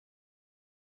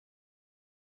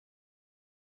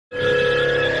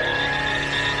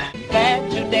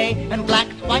today, and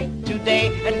black's white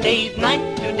today, and day's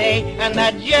night today, and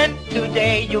that gent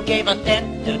today you gave a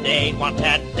cent today once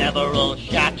had several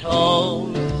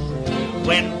chateaus.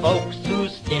 When folks who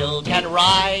still can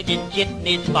ride in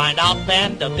jitneys find out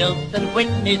Vanderbilts and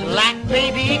Whitneys lack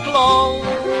baby clothes,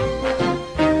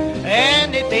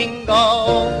 anything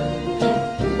goes.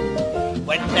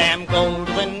 When Sam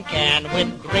Goldwyn can,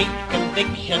 with great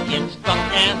conviction,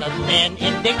 instruct Anna Sten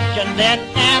in diction, then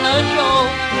Anna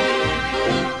shows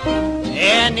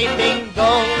anything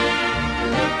goes.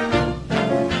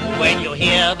 When you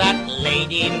hear that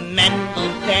Lady Mendel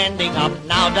standing up,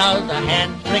 now does a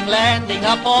handspring landing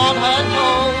up on her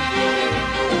toes,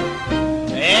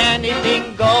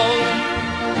 anything goes.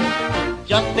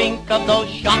 Just think of those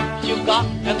shots you got,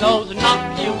 and those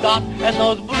knocks you got, and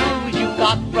those blues you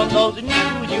got from those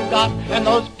news you got, and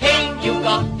those pains you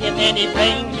got, if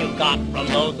anything you got from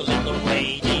those little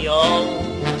radios.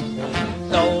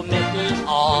 So Mrs.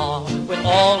 R, with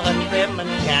all her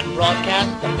trimmings, can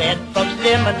broadcast the bed from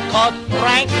Simmons, 'cause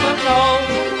Franklin knows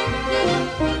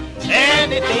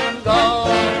anything goes.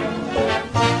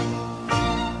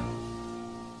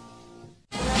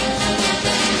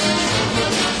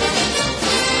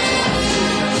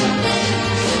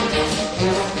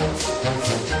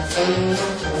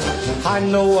 I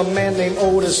know a man named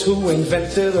Otis who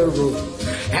invented a room,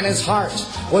 and his heart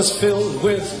was filled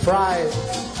with pride.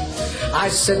 I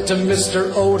said to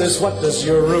Mr. Otis, what does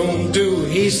your room do?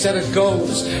 He said it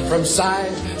goes from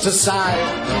side to side.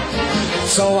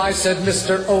 So I said,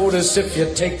 Mr. Otis, if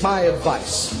you take my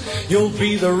advice, you'll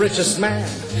be the richest man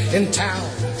in town.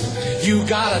 You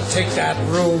gotta take that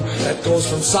room that goes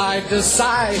from side to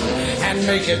side and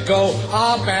make it go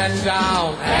up and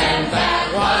down. And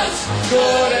that was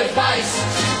good advice,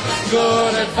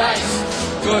 good advice.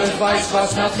 Good advice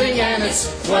costs nothing and it's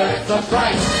worth the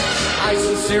price. I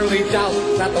sincerely doubt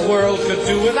that the world could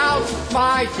do without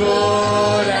my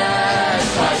good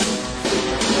advice.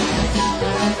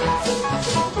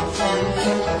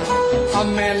 A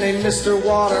man named Mr.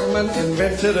 Waterman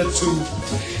invented a tube.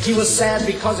 He was sad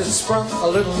because it sprung a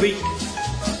little leak.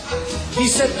 He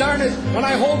said, darn it, when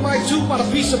I hold my tube on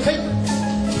a piece of paper,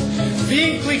 the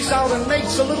ink leaks out and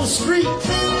makes a little streak.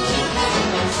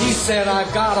 He said,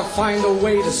 I've got to find a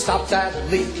way to stop that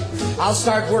leak. I'll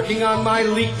start working on my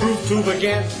leak-proof tube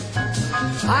again.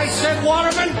 I said,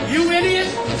 Waterman, you idiot,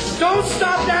 don't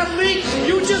stop that leak.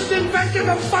 You just invented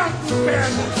a fountain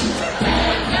pen.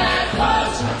 And that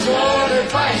was good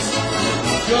advice,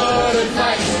 good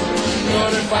advice.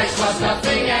 Good advice costs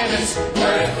nothing and it's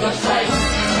worth the price.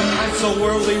 I'm so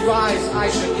worldly wise, I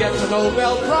should get the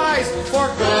Nobel Prize for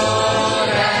good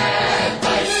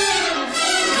advice.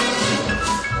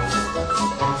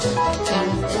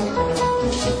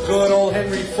 Good old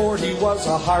Henry Ford, he was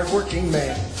a hard-working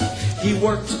man. He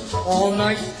worked all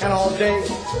night and all day.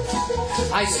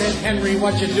 I said, Henry,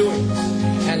 what you doing?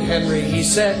 And Henry, he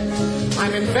said,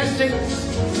 I'm inventing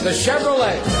the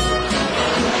Chevrolet.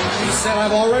 He said,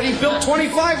 I've already built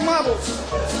 25 models,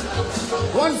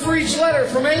 one for each letter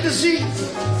from A to Z.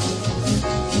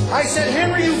 I said,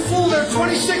 Henry, you fool, there are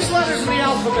 26 letters in the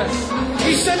alphabet.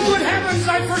 He said, good heavens,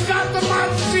 I forgot the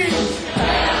Model T.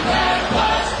 And that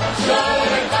was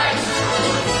good advice,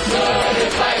 good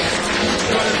advice.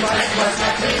 Good advice was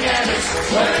nothing and it's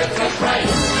worth the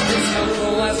price. It's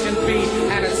simple as can be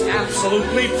and it's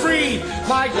absolutely free.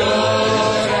 My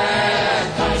good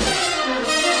advice.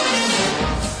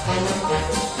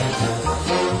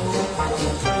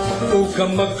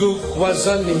 Ookamagook was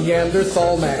a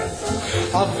Neanderthal man,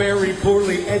 a very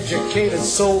poorly educated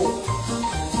soul.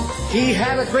 He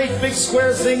had a great big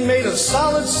square thing made of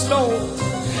solid stone,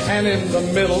 and in the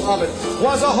middle of it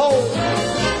was a hole.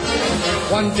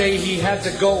 One day he had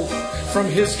to go from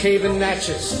his cave in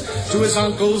Natchez to his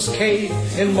uncle's cave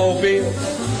in Mobile.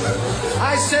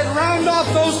 I said, round off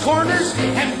those corners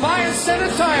and buy a set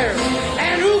of tires.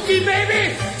 And Ookie,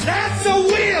 baby, that's a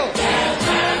wheel. And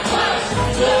that was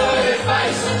good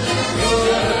advice.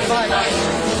 Good advice.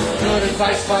 Good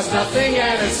advice costs nothing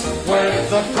and it's worth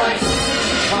the price.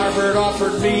 Harvard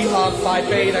offered me a Phi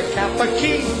Beta Kappa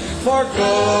key for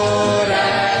good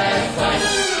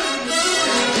advice.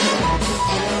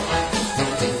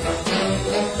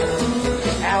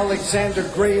 Alexander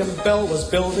Graham Bell was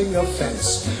building a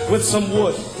fence with some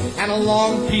wood and a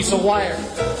long piece of wire.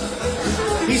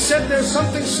 He said, there's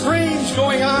something strange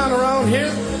going on around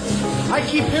here. I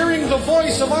keep hearing the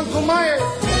voice of Uncle Meyer.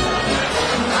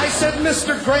 I said,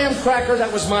 Mr. Graham Cracker,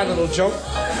 that was my little joke.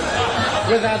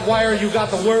 With that wire, you got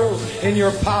the world in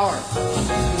your power.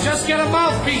 Just get a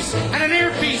mouthpiece and an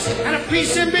earpiece and a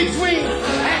piece in between,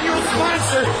 and you'll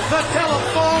sponsor the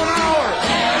telephone hour.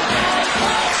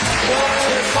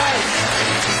 Good advice.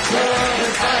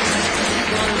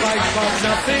 but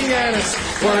nothing, and it's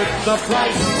worth the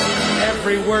price.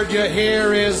 Every word you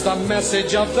hear is the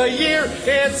message of the year.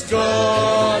 It's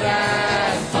good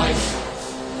advice.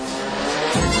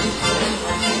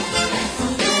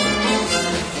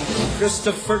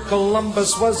 Christopher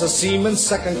Columbus was a seaman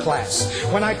second class.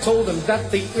 When I told him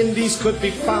that the Indies could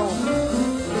be found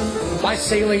by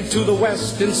sailing to the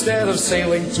west instead of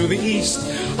sailing to the east,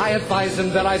 I advised him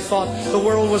that I thought the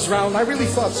world was round. I really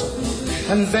thought so.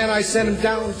 And then I sent him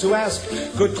down to ask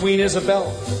good Queen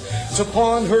Isabel to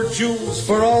pawn her jewels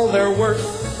for all they're worth.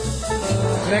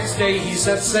 Next day he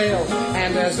set sail,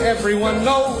 and as everyone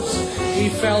knows, he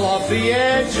fell off the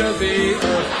edge of the earth.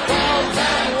 Well,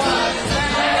 that was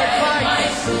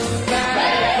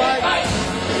bad advice.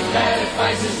 Bad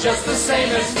advice is just the same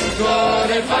as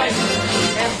good advice.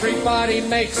 Everybody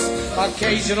makes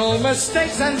occasional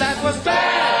mistakes, and that was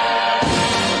bad.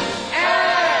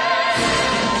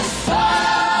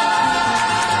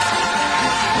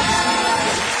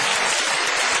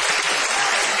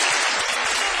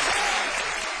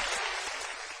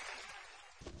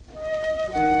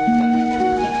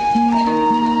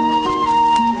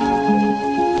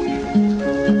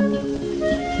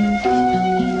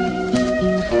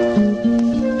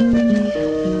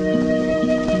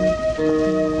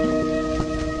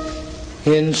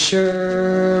 In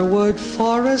Sherwood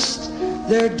Forest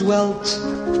there dwelt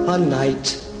a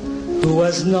knight who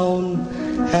was known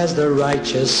as the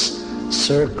righteous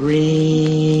Sir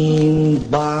Greenbaum.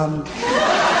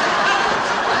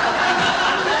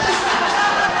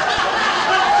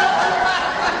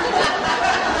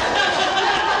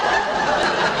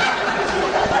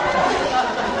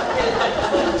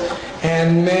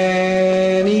 And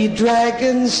many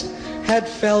dragons had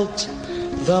felt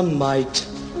the might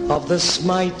of the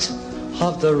smite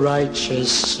of the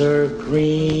righteous Sir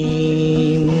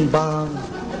Greenbaum.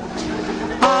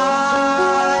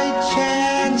 I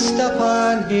chanced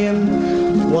upon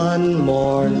him one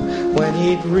morn when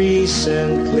he'd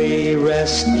recently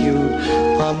rescued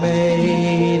a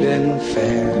maiden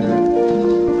fair.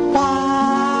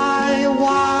 Why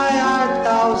art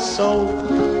thou so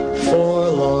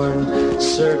forlorn?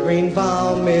 Sir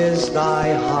Greenbaum, is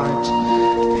thy heart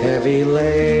heavy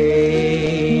laden?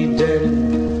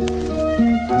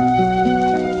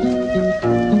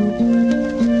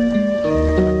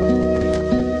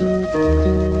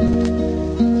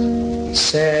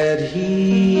 Said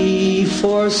he,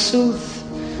 forsooth,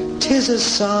 'tis a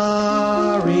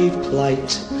sorry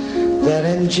plight that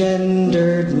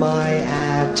engendered my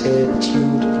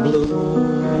attitude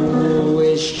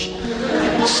bluish.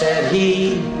 Said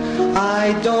he,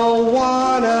 I don't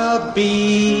wanna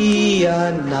be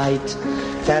a knight.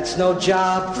 That's no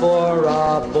job for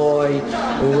a boy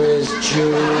who is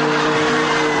Jewish.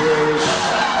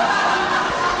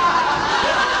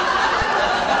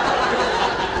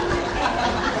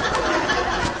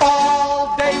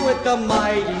 All day with the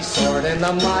mighty sword and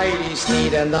the mighty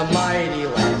steed and the mighty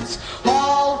lance.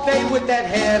 All day with that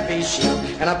heavy shield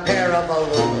and a pair of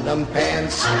aluminum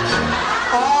pants.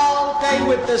 All day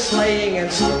with the slaying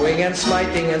and slewing and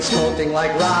smiting and smoting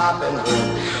like Robin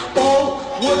Hood. Oh,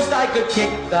 wouldst I could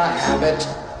kick the habit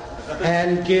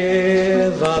and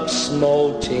give up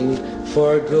smoting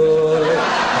for good.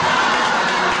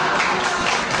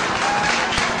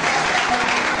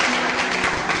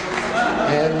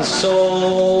 And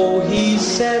so he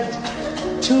said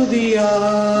to the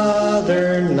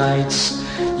other knights,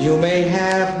 you may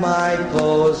have my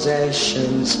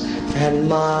possessions and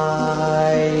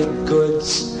my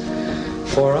goods,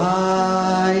 for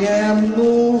I am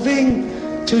moving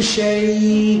to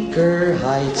Shaker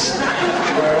Heights,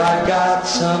 where I got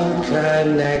some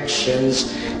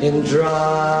connections in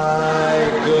dry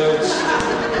goods.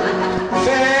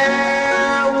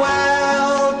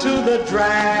 Farewell to the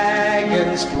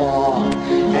Dragon's Paw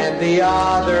and the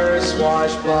other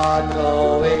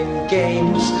swashbuckling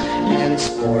games and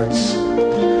sports.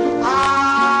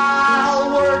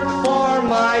 I'll work for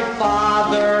my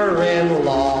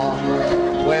father-in-law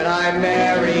when I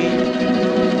marry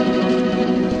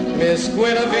Miss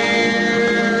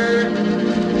Guinevere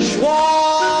Schwartz.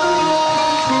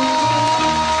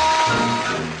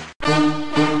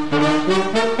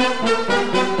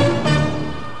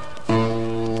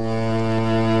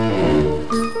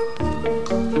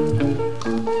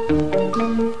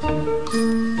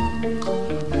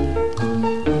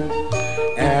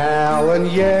 Allan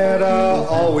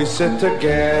always sit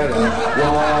together,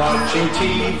 watching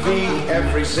TV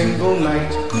every single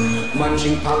night,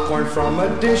 munching popcorn from a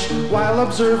dish while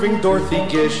observing Dorothy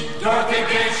Gish. Dorothy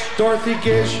Gish, Dorothy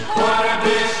Gish, what a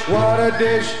dish, what a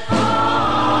dish.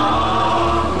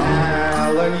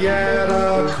 Allan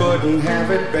couldn't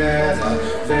have it better.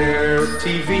 Their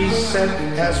TV set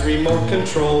has remote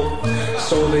control,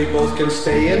 so they both can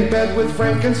stay in bed with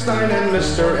Frankenstein and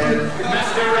Mr. Ed.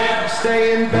 Mr. Ed,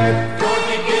 stay in bed.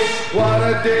 Dorothy Gish, what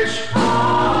a dish.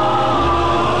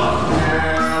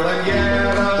 Alan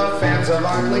Yetta, fans of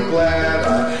Auckland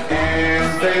Gladder,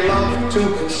 and they love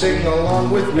to sing along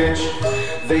with Mitch.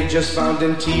 They just found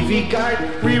in TV Guide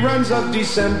reruns of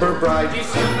December Bride.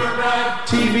 December Bride,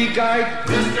 TV Guide,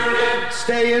 Mr. Ed,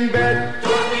 stay in bed.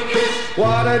 Dorothy Gish,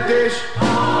 what a dish.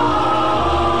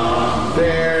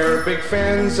 They're big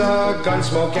fans of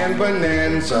Gunsmoke and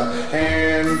Bonanza,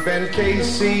 and Ben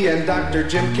Casey and Dr.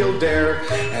 Jim Kildare,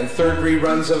 and third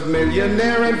reruns of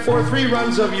Millionaire, and fourth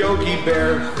reruns of Yogi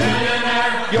Bear.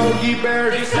 Millionaire, Yogi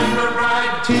Bear, December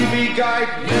Bride, TV Guide,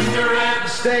 Mr. Ed,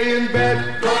 stay in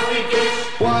bed. Dorothy Gish,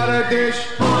 what a dish.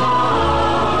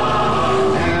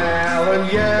 Alan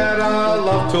Yetta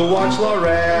loved to watch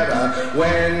Loretta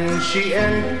when she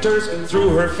enters through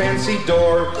her fancy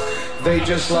door. They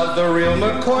just love the real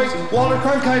McCoys, Walter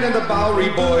Cronkite and the Bowery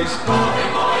Boys.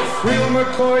 Real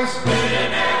McCoys,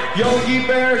 Millionaire, Yogi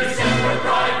Bear, December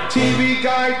Bride, TV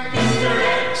Guide, Mr.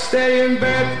 Ed, stay in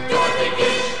bed. Dorothy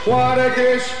Gish, what a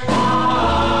dish.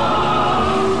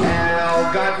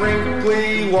 Al got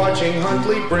wrinkly watching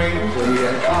Huntley Brinkley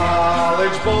and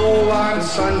College Bowl on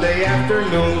Sunday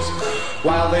afternoons.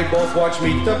 While they both watch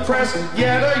Meet the Press,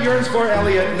 Yetta yearns for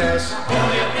Elliot Ness.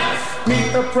 Elliot Ness,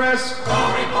 Meet the Press,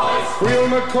 Bowery Boys, Real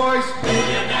McCoys,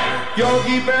 Millionaire,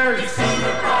 Yogi Bear,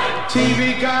 December Bride,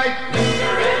 TV Guide,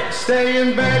 Mr. Ed, stay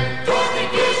in bed. Dorothy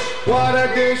Gish, what a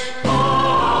dish.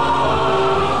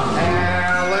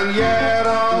 Alan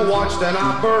Yetta watched an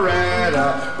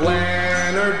operetta.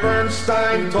 Leonard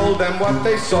Bernstein told them what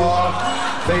they saw.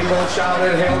 They both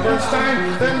shouted, "Hail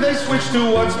Bernstein!" Then they switched to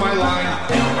 "What's my line?"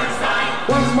 Hail Bernstein,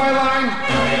 what's my line?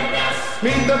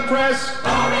 Meet the Press,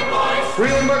 Bowery Boys,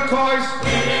 Real McCoys,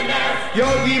 Millionaire,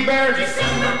 Yogi Bear,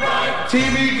 December Bride,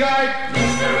 TV Guide,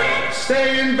 Mr. Ed,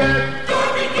 stay in bed.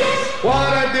 Dorothy Gish,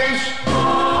 what a dish.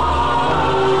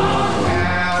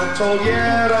 Al told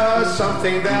Yetta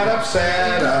something that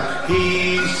upset her.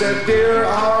 He said, "Dear,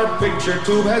 our picture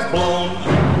tube has blown."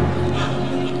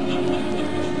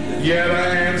 Yetta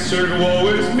answered, "Woe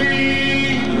is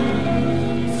me,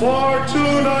 for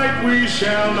tonight we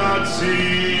shall not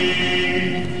see."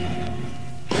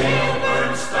 Hail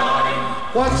Bernstein,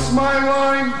 what's my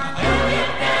line?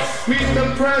 Elliot Ness, Meet the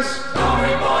Press,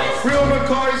 Bowery Boys, Real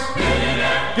McCoys,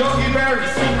 Millionaire, Yogi Bear,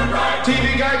 December Bride,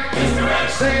 TV Guide, Mr. Ed,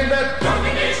 stay in bed.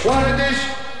 Dorothy Gish, what a dish.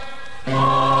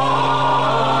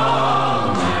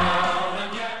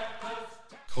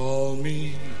 Call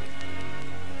me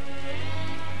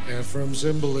Ephraim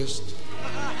Zimbalist.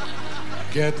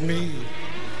 Get me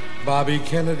Bobby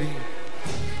Kennedy.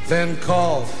 Then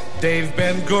call Dave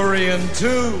Ben-Gurion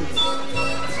too.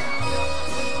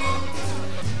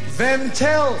 Then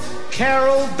tell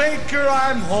Carol Baker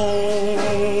I'm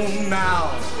home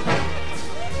now.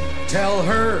 Tell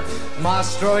her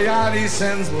Mastroianni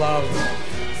sends love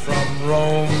from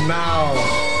Rome now.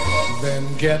 Then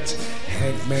get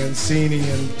Hank Mancini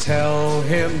and tell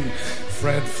him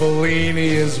Fred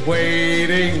Fellini is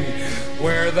waiting.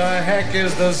 Where the heck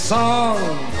is the song?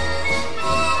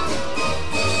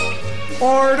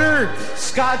 Order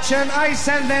scotch and ice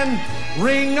and then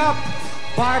ring up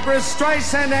Barbara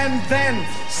Streisand and then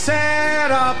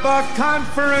set up a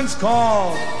conference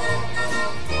call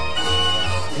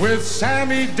with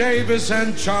Sammy Davis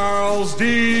and Charles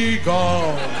de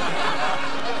Gaulle.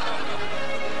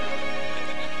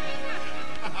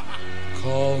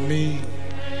 Call me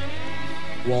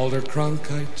Walter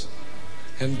Cronkite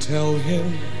and tell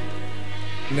him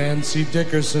Nancy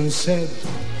Dickerson said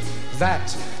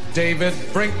that David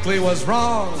Brinkley was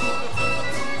wrong.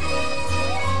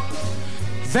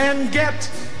 Then get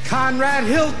Conrad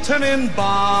Hilton in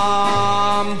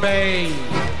Bombay.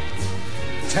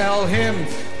 Tell him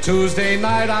Tuesday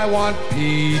night I want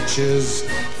peaches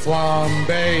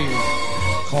flambe.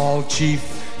 Call Chief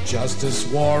Justice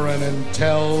Warren and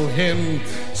tell him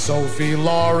Sophie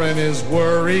Loren is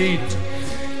worried.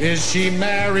 Is she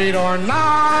married or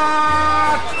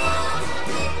not?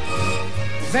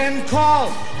 Then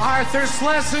call Arthur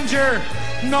Schlesinger.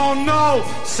 No,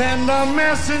 send a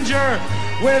messenger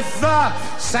with the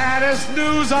saddest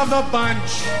news of the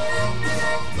bunch.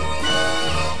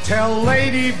 Tell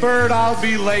Lady Bird I'll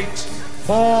be late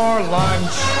for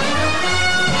lunch.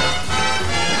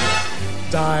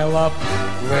 Dial up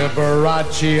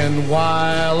Liberace and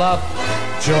while up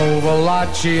Joe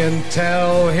Valachi and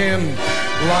tell him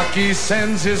Lucky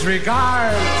sends his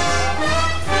regards.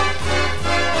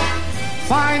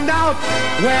 Find out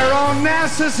where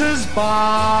Onassis'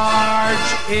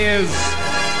 barge is.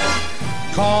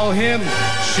 Call him,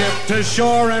 ship to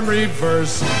shore, and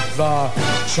reverse the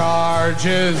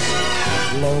charges.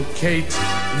 Locate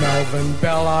Melvin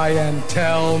Belli and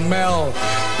tell Mel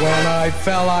when I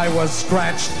fell I was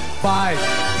scratched by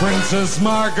Princess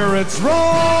Margaret's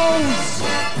rose.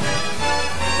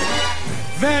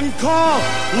 Then call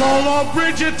Lola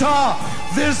Brigida.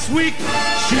 This week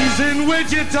she's in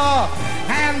Wichita.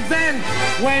 And then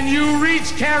when you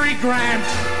reach Cary Grant,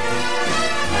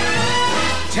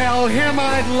 tell him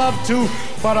I'd love to,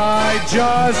 but I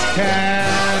just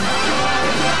can't.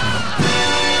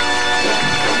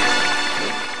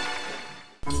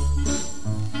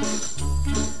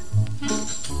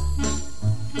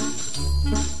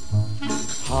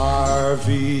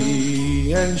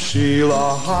 Harvey and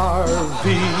Sheila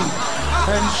Harvey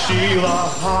and Sheila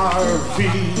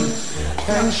Harvey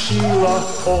and Sheila,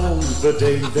 oh, the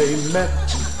day they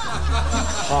met.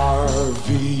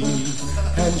 Harvey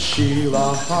and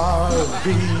Sheila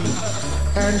Harvey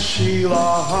and Sheila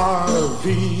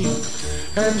Harvey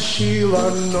and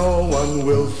Sheila, no one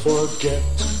will forget.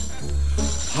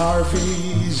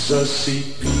 Harvey's a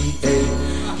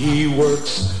CPA, he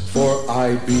works for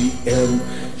IBM.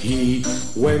 He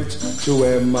went to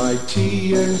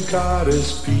MIT and got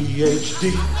his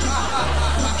PhD.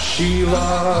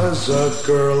 Sheila's a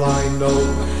girl I know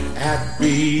at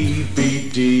BBD&O.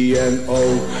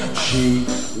 She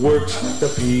works the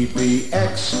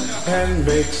PBX and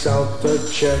makes out the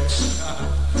checks.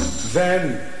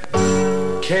 Then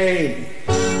came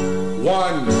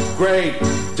one great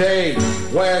day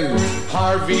when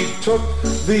Harvey took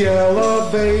the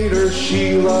elevator.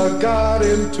 Sheila got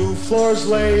him 2 floors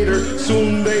later.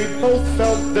 Soon they both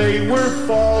felt they were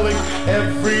falling.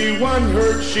 Everyone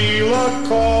heard Sheila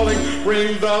calling,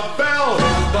 ring the bell,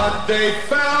 but they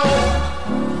fell.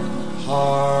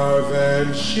 Harv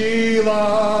and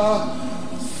Sheila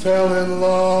fell in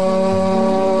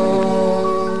love.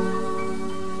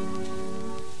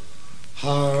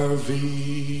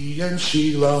 Harvey and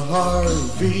Sheila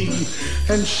Harvey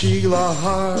and Sheila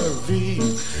Harvey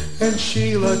and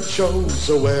Sheila chose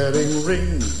a wedding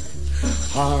ring.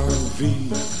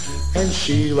 Harvey and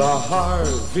Sheila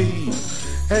Harvey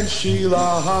and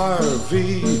Sheila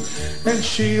Harvey and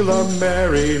Sheila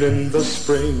married in the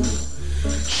spring.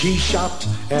 She shopped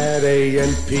at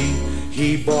A&P.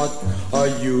 He bought a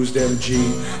used MG.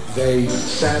 They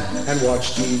sat and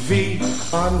watched TV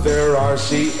on their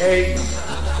RCA.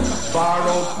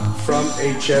 Borrowed from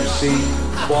HFC,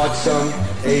 bought some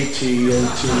AT&T,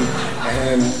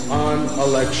 and on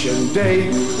election day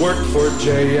worked for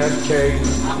JFK.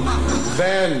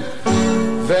 Then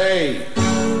they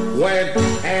went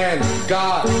and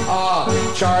got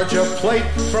a Charger plate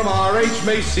from R.H.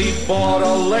 Macy, bought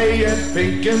a lay and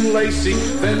pink and lacy.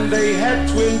 Then they had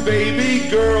twin baby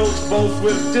girls, both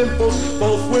with dimples,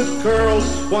 both with curls.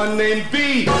 One named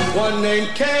B, one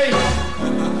named K.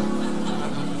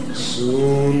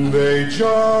 Soon they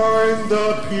joined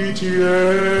the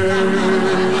PTA.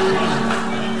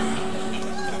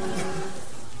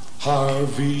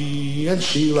 Harvey and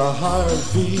Sheila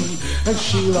Harvey and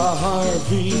Sheila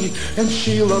Harvey and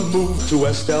Sheila moved to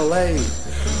West LA.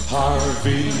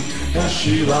 Harvey and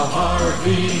Sheila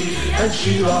Harvey and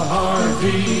Sheila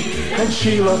Harvey and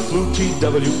Sheila flew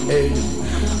TWA.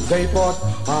 They bought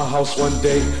a house one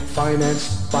day,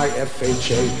 financed by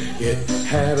FHA. It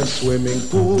had a swimming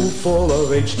pool full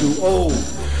of H2O.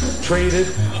 Traded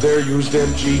their used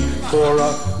MG for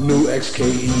a new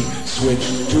XKE.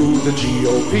 Switched to the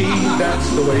GOP, that's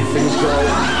the way things go.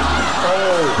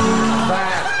 Oh,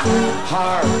 that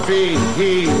Harvey,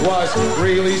 he was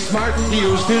really smart. He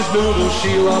used his noodle.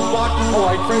 Sheila bought a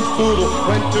white French poodle.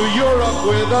 Went to Europe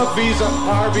with a visa.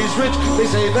 Harvey's rich, they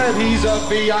say that he's a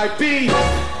VIP.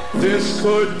 This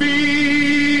could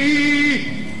be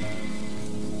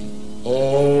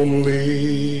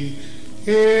only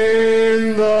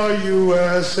in the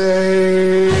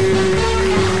USA.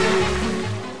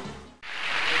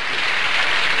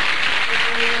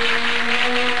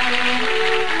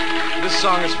 This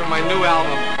song is from my new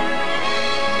album.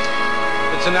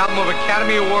 It's an album of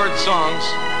Academy Award songs.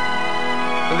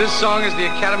 And this song is the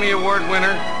Academy Award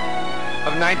winner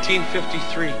of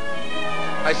 1953.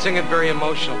 I sing it very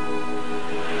emotional.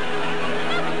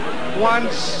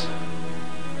 Once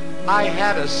I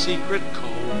had a secret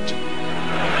code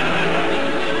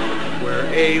where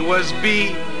A was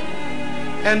B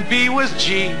and B was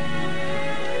G.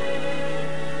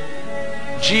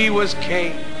 G was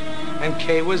K and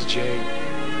K was J.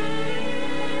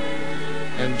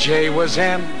 And J was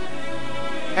M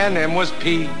and M was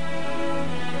P.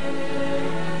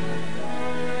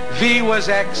 V was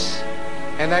X,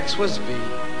 and X was V.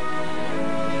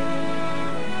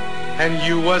 And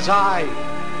U was I,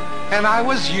 and I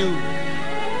was U.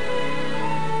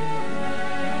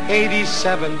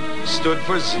 87 stood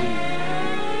for Z.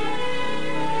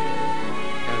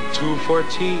 And 2 for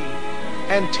T,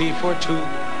 and T for 2. O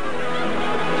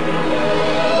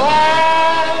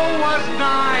was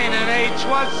 9, and H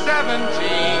was 17.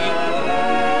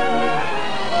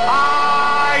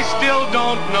 I still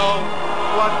don't know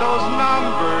what those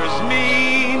numbers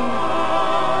mean.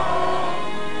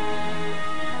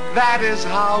 That is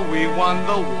how we won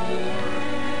the war.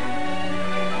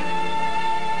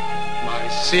 My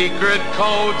secret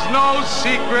code's no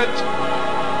secret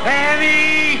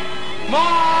anymore.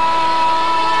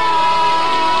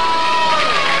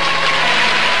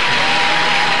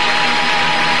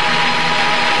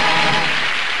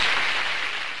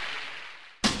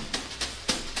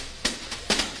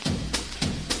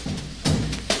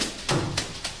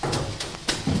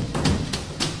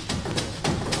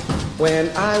 When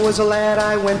I was a lad,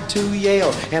 I went to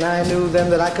Yale, and I knew then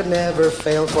that I could never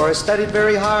fail, for I studied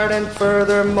very hard, and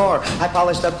furthermore, I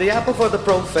polished up the apple for the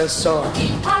professor. He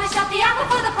polished up the apple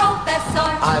for the professor.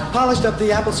 I polished up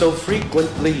the apple so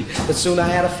frequently that soon I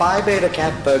had a Phi Beta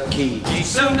Kappa key. He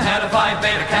soon had a Phi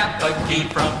Beta Kappa key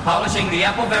from polishing the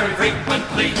apple very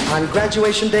frequently. On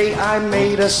graduation day, I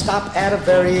made a stop at a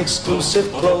very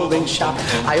exclusive clothing shop.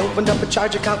 I opened up a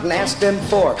charge account and asked them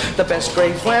for the best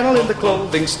gray flannel in the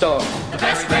clothing store. The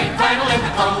best gray flannel in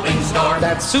the clothing store.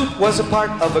 That suit was a part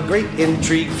of a great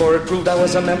intrigue, for it proved I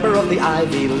was a member of the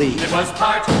Ivy League. It was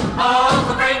part of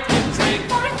a great intrigue,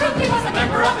 for it proved he was a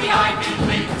member of the Ivy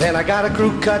League. Then I got a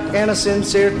crew cut and a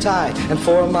sincere tie, and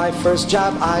for my first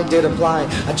job I did apply.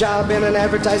 A job in an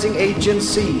advertising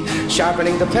agency,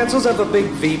 sharpening the pencils of a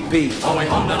big VP. Oh, we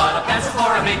honed a lot of pencils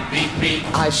for a big VP.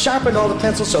 I sharpened all the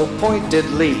pencils so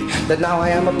pointedly that now I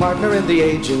am a partner in the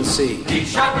agency. He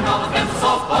sharpened all the pencils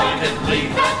so pointedly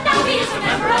that now he is a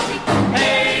member of the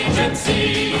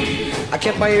agency. I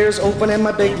kept my ears open and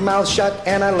my big mouth shut,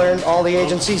 and I learned all the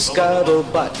agency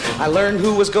scuttlebutt. I learned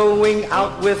who was going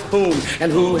out with whom,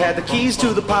 and who had the keys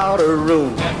to the powder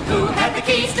room. And who had the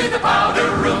keys to the powder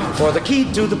room? For the key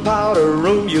to the powder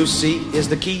room, you see, is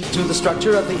the key to the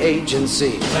structure of the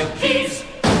agency. The keys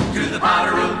to the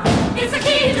powder room is the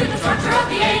key to the structure of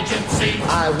the agency.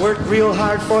 I worked real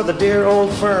hard for the dear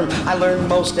old firm. I learned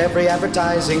most every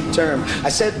advertising term. I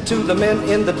said to the men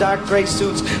in the dark gray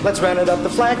suits, let's run it up the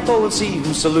flagpole and see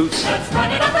who salutes. Let's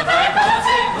run it up the flagpole and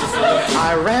see who salutes.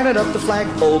 I ran it up the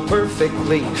flagpole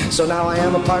perfectly, so now I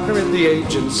am a partner in the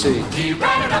agency. He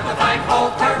ran it up the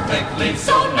flagpole perfectly,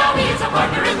 so now he is a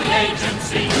partner in the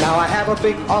agency. Now I have a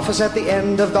big office at the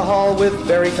end of the hall with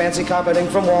very fancy carpeting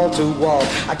from wall to wall.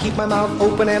 I keep my mouth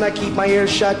open and I keep my ears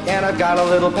shut, and I've got a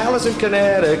little palace in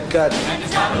Connecticut. And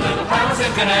he's got a little palace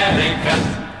in Connecticut.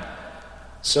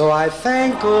 So I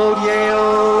thank old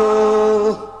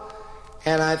Yale,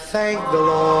 and I thank the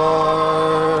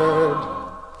Lord,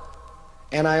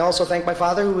 and I also thank my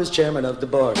father, who is chairman of the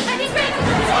board. And he's grateful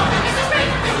to his father, and he's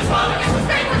grateful to his father, and he's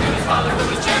grateful to his father, who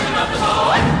is chairman of the board.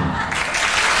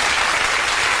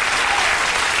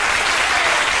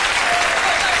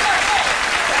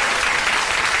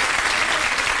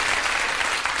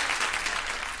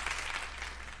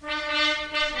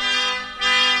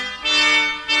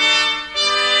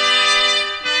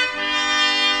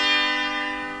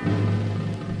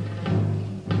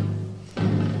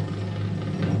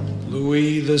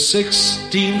 Louis the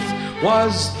 16th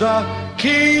was the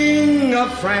King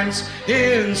of France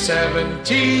in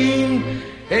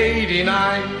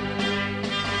 1789.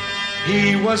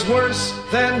 He was worse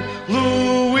than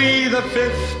Louis the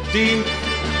 15th.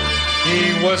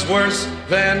 He was worse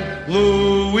than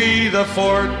Louis the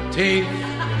 14th.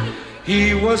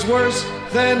 He was worse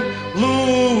than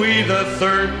Louis the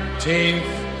 13th.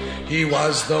 He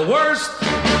was the worst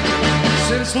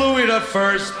since Louis the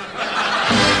First.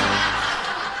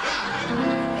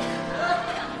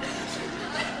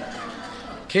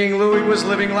 King Louis was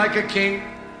living like a king,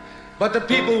 but the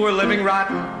people were living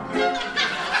rotten.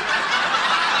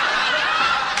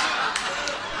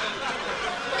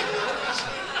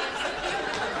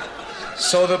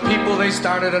 So the people, they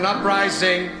started an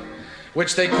uprising,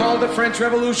 which they called the French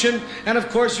Revolution, and of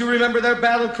course you remember their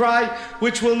battle cry,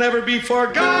 which will never be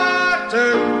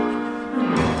forgotten.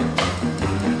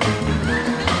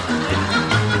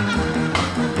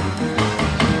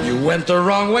 You went the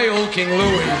wrong way, old King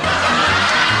Louis.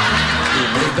 You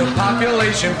made the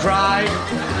population cry,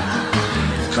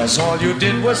 'cause all you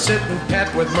did was sit and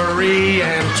pet with Marie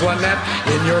Antoinette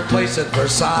in your place at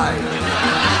Versailles.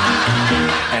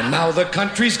 And now the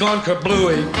country's gone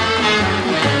kablooey.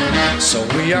 So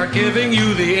we are giving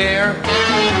you the air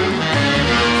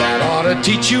that ought to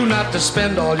teach you not to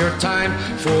spend all your time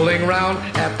fooling around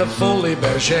at the Folie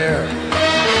Bergère.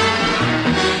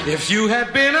 If you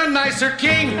had been a nicer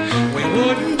king, we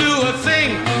wouldn't do a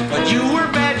thing, but you were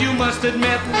bad, you must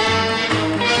admit.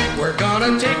 We're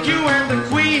gonna take you and the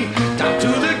queen down to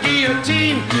the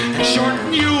guillotine and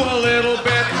shorten you a little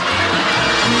bit.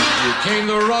 You came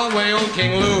the wrong way, old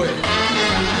King Louis,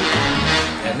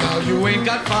 and now you ain't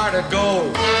got far to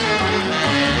go.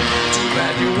 Too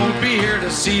bad you won't be here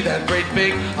to see that great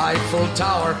big Eiffel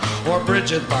Tower or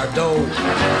Brigitte Bardot.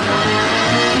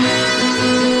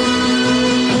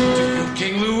 To you,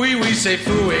 King Louis, we say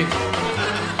phooey.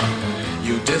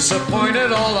 You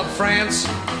disappointed all of France.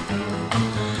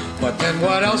 But then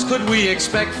what else could we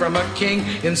expect from a king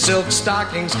in silk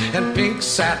stockings and pink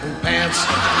satin pants?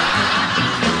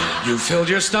 You filled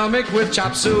your stomach with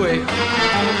chop suey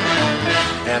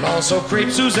and also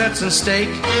crepe Suzettes and steak.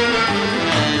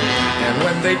 And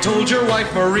when they told your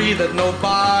wife Marie that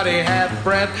nobody had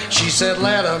bread, she said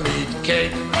let 'em eat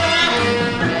cake.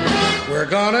 We're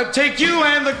gonna take you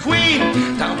and the queen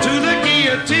down to the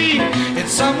guillotine.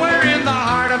 It's somewhere in the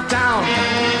heart of town.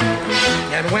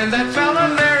 And when that fella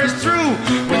there is through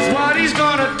with what he's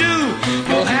gonna do,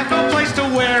 you'll have no place to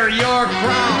wear your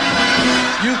crown.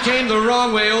 You came the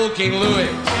wrong way, old King Louis.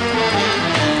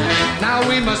 Now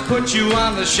we must put you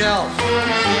on the shelf.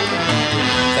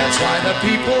 That's why the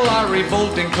people are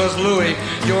revolting, 'cause Louis,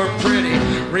 you're pretty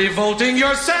revolting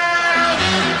yourself.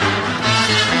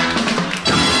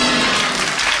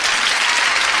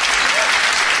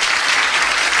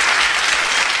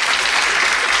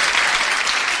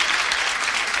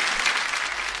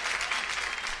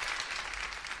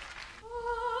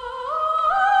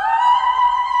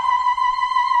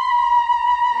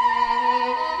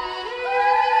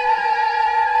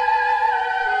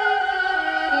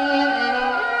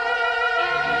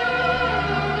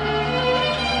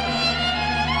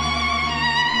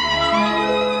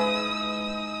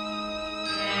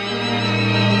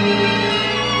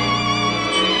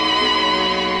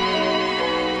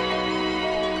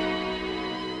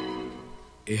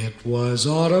 It was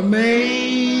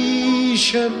automation,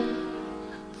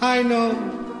 I know.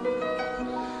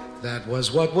 That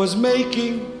was what was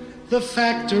making the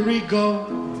factory go.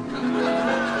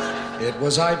 It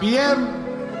was IBM,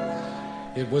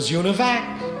 it was Univac,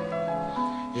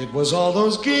 it was all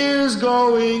those gears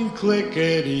going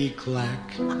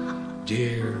clickety-clack,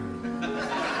 dear.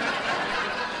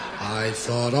 I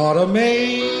thought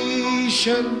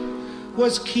automation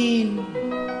was keen,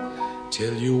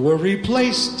 till you were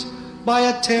replaced by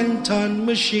a 10-ton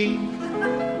machine.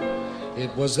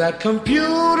 It was that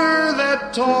computer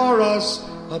that tore us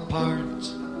apart,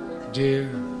 dear.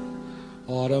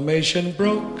 Automation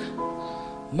broke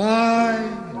my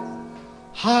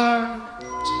heart.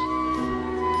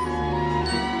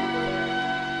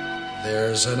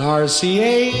 There's an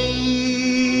RCA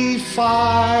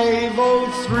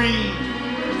 503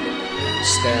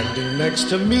 standing next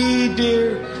to me,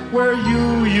 dear, where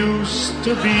you used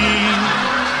to be.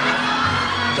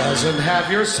 Doesn't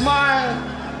have your smile,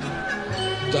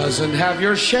 doesn't have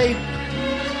your shape,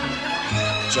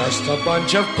 just a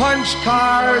bunch of punch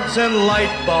cards and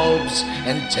light bulbs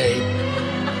and tape.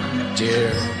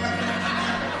 Dear,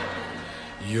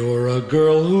 you're a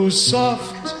girl who's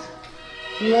soft,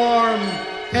 warm,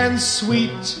 and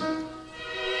sweet,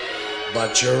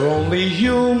 but you're only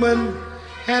human,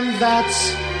 and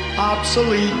that's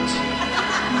obsolete.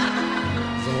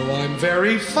 Though I'm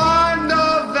very fond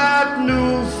of that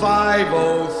new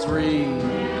 503,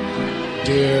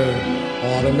 dear,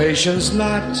 automation's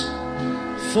not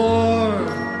for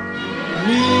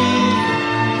me.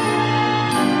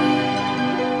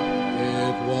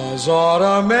 It was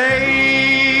automation,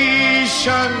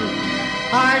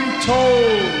 I'm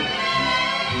told.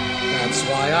 That's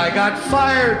why I got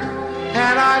fired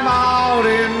and I'm out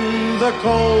in the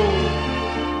cold.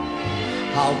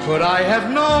 How could I have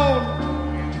known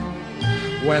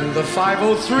when the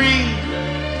 503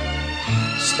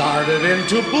 started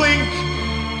into blink?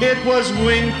 It was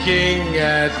winking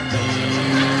at me,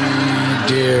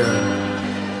 dear.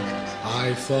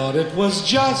 I thought it was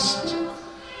just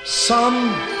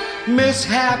some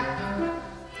mishap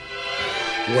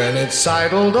when it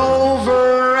sidled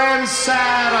over and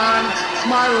sat on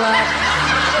my lap.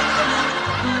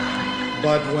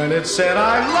 But when it said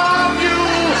I love you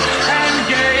and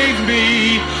gave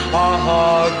me a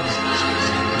hug,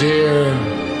 dear,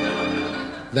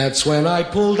 that's when I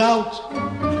pulled out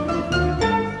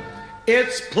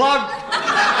its plug.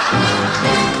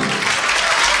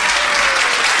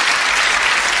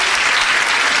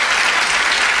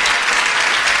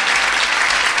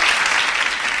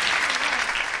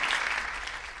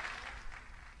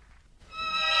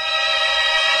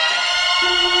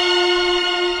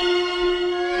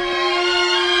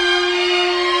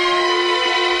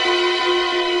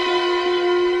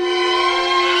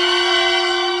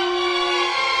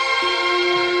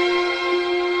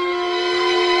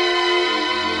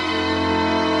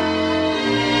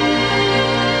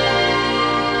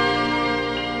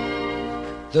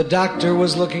 The doctor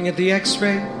was looking at the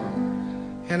x-ray,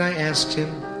 and I asked him,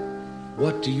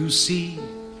 "What do you see?"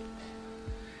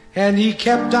 And he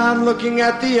kept on looking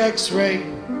at the x-ray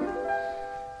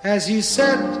as he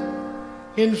said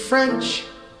in French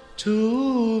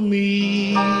to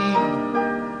me,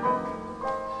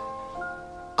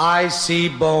 "I see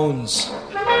bones.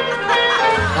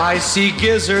 I see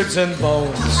gizzards and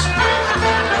bones,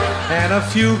 and a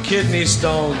few kidney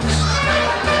stones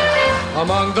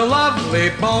among the lovely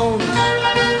bones.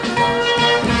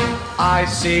 I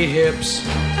see hips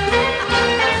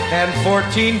and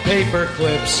 14 paper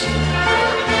clips,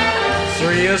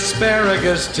 3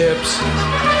 asparagus tips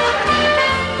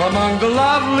among the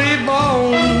lovely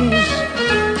bones.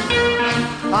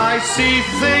 I see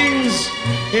things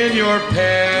in your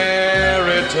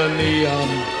peritoneum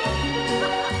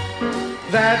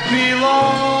that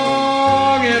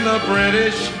belong in the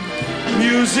British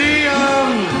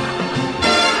Museum.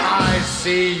 I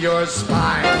see your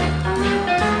spine,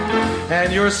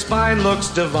 and your spine looks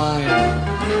divine.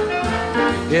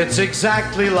 It's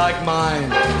exactly like mine.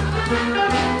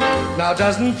 Now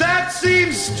doesn't that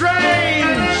seem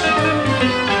strange?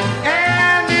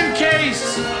 And in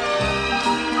case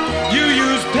you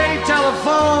use pay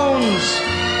telephones,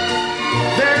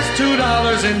 there's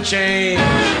 $2 in change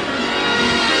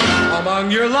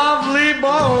among your lovely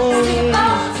bones.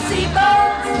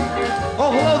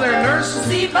 Oh, hello there, nurse.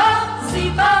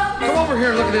 Come over here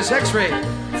and look at this x-ray.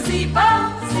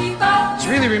 It's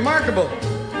really remarkable.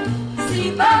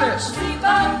 Look at this.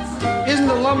 Isn't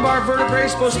the lumbar vertebrae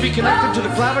supposed to be connected to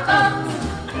the clavicle?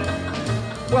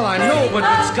 Well, I know, but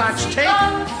with Scotch tape.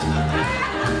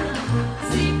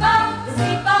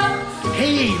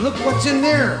 Hey, look what's in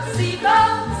there.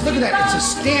 Look at that, it's a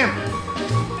stamp.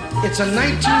 It's a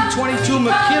 1922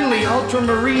 McKinley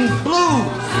Ultramarine Blue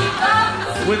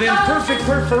with imperfect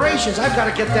perforations. I've got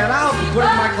to get that out and put it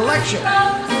in my collection.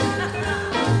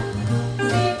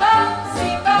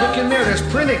 Look in there, there's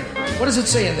printing. What does it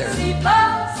say in there?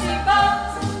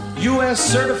 U.S.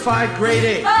 certified grade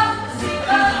A.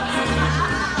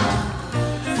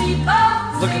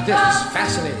 Look at this, it's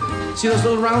fascinating. See those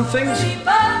little round things? You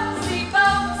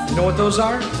know what those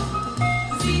are?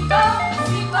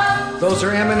 Those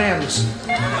are M&Ms.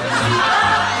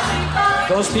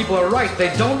 Those people are right,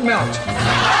 they don't melt.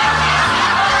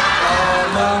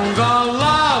 Among the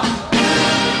lovely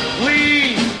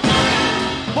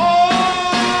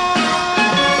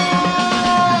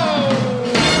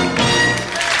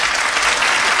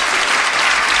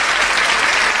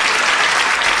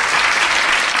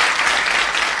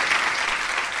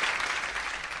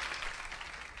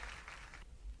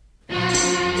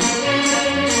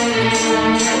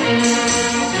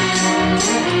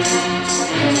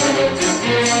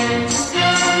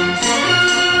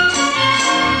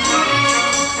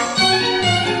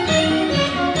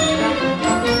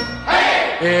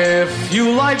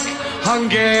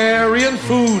Hungarian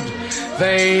food,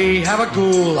 they have a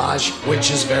goulash, which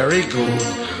is very good.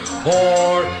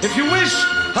 Or if you wish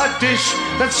a dish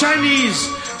that's Chinese,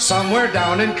 somewhere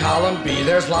down in column B,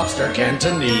 there's lobster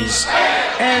Cantonese.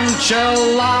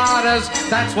 Enchiladas,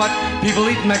 that's what people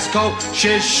eat in Mexico.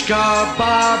 Shish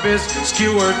kebab is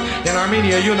skewered in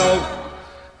Armenia, you know.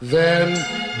 Then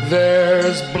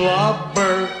there's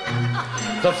blubber,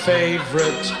 the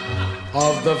favorite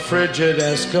of the frigid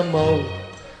Eskimo.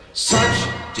 Such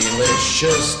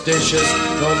delicious dishes,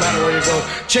 no matter where you go.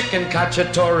 Chicken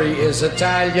cacciatore is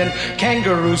Italian.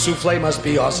 Kangaroo souffle must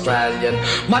be Australian.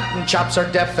 Mutton chops are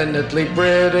definitely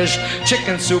British.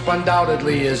 Chicken soup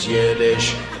undoubtedly is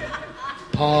Yiddish.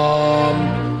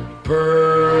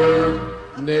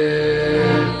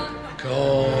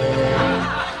 Pumpernickel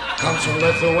comes from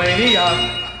Lithuania.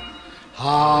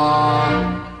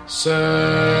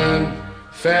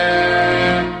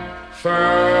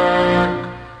 Hasenpfeffer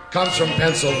comes from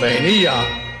Pennsylvania.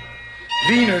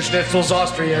 Wiener Schnitzel's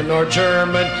Austrian or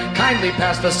German. Kindly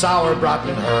pass the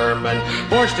sauerbraten, Herman.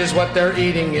 Borscht is what they're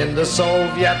eating in the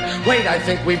Soviet. Wait, I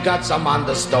think we've got some on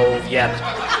the stove yet.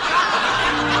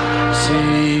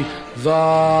 See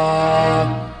the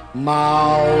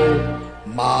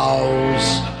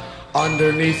mouse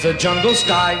underneath the jungle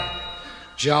sky.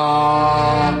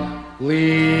 Jolly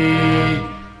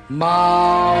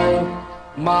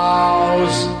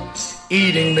mouse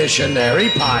eating missionary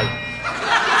pie.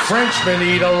 Frenchmen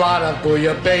eat a lot of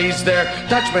bouillabaisse there.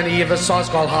 Dutchmen eat a sauce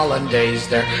called hollandaise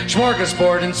there.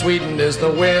 Smorgasbord in Sweden is the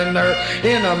winner.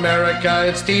 In America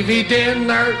it's TV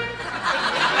dinner.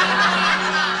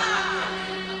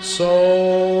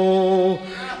 So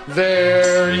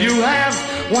there you have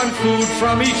one food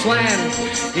from each land,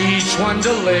 each one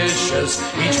delicious,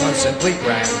 each one simply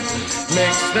grand.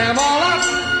 Mix them all up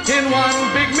in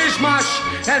one big mishmash,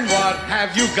 and what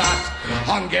have you got?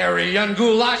 Hungarian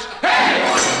goulash. Hey!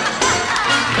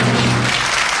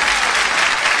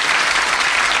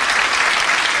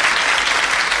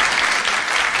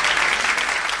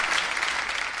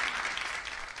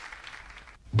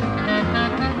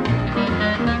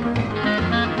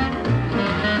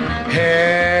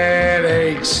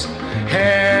 Headaches,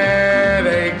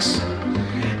 headaches.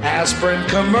 Aspirin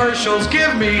commercials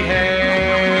give me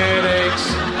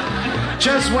headaches.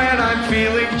 Just when I'm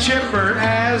feeling chipper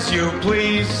as you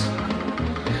please.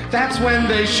 That's when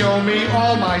they show me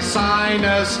all my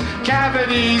sinus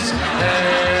cavities.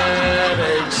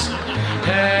 Headaches,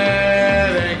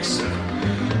 headaches.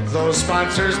 Those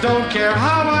sponsors don't care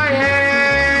how my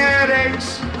head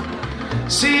aches.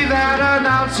 See that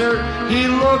announcer, he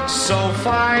looks so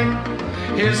fine.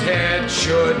 His head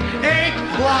should ache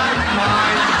like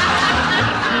mine.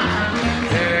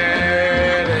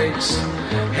 Headaches,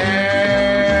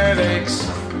 headaches.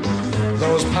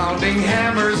 Those pounding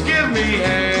hammers give me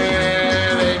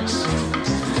headaches.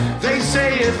 They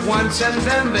say it once and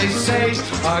then they say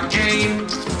again.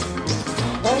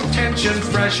 Oh, tension,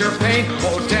 pressure, pain.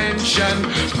 Oh, tension,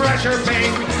 pressure,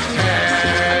 pain.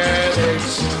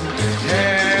 Headaches,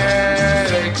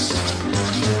 headaches.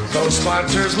 Those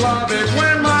sponsors love it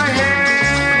when my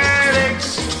head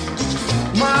aches.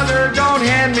 Mother, don't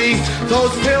hand me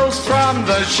those pills from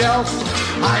the shelf.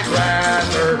 I'd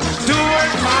rather do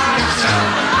it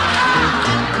myself.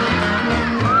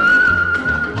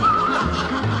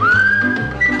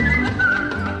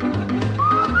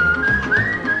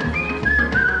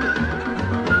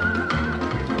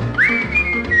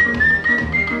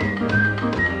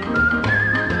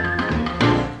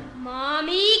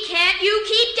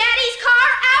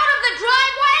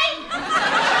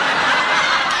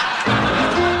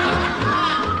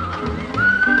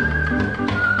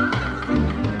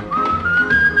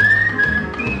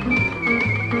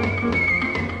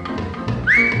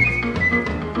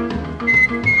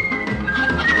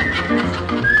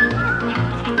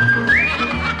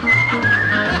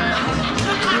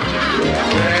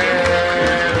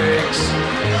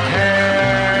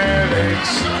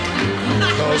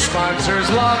 Sponsors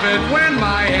love it when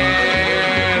my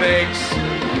head aches.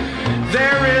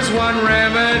 There is one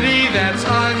remedy that's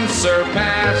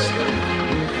unsurpassed,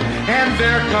 and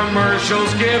their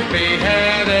commercials give me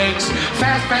headaches.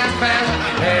 Fast, fast, fast.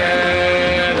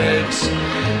 Headaches,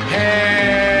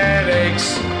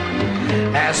 headaches.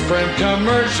 Aspirin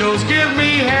commercials give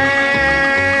me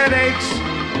headaches.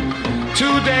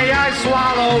 Today I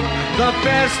swallowed the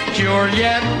best cure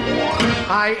yet.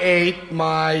 I ate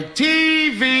my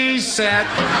TV set.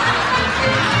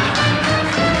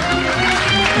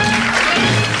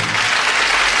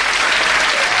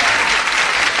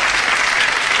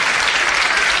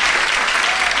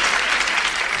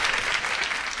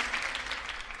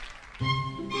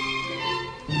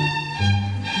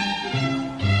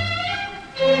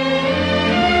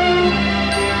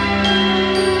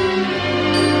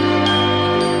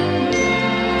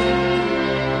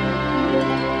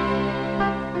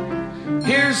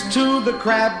 Here's to the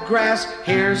crabgrass,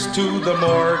 here's to the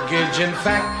mortgage. In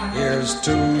fact, here's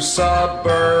to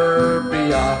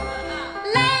suburbia.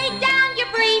 Lay down your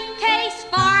briefcase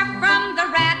far from the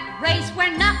rat race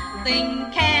where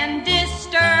nothing can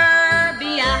disturb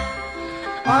ya.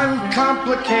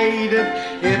 Uncomplicated,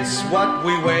 it's what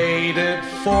we waited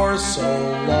for so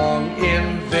long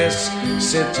in this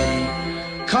city.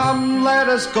 Come, let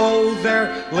us go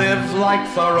there, live like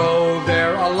Thoreau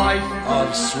there, a life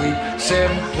of sweet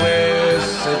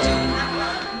simplicity.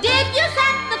 Did you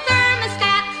set the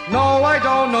thermostat? No, I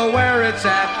don't know where it's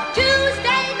at.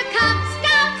 Tuesday the Cub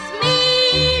Scouts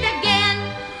meet again.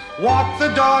 Walk the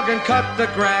dog and cut the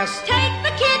grass. Take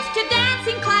the kids to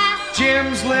dancing class.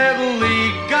 Jim's little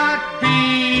league got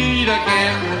beat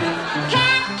again.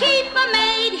 Can't keep a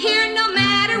maid here no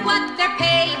matter what they're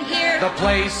paid here. The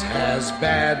place has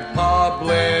bad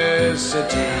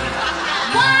publicity.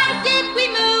 Why did we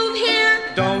move here?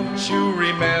 Don't you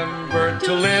remember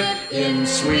to live in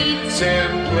sweet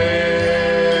simplicity?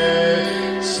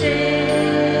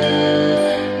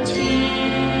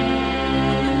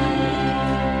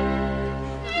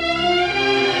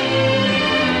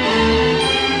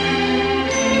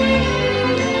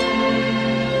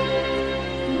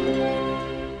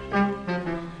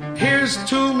 Here's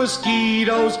to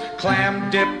mosquitoes, clam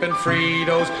dip and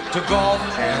Fritos, to golf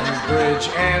and bridge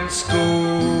and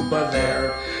scuba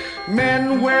there.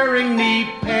 Men wearing knee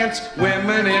pants,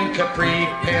 women in capri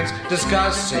pants,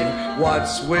 discussing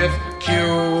what's with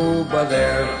Cuba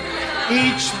there.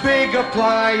 Each big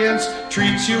appliance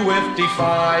treats you with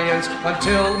defiance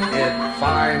until it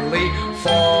finally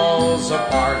falls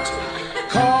apart.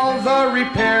 Call the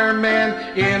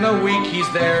repairman, in a week he's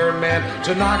there, man,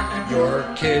 to knock your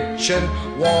kitchen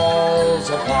walls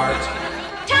apart.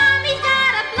 Tommy's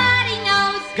got a bloody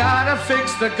nose. Gotta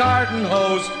fix the garden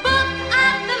hose. Book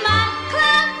of the month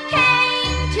club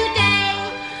came today.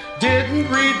 Didn't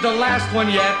read the last one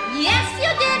yet. Yes,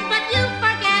 you did, but you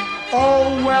forget.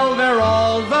 Oh, well, they're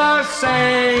all the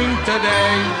same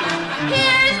today.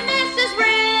 Here's Mrs.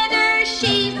 Ritter,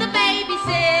 she's the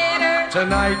babysitter.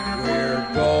 Tonight we're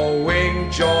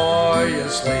going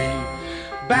joyously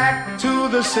back to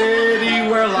the city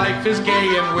where life is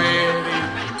gay and witty.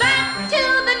 Back to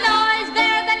the noise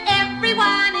there that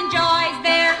everyone enjoys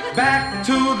there. Back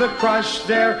to the crush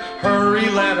there, hurry,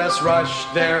 let us rush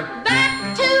there.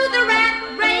 Back to the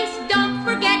rat race, don't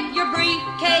forget your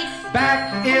briefcase.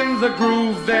 Back in the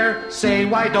groove there, say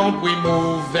why don't we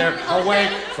move there, away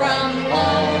from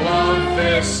all of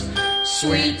this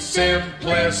sweet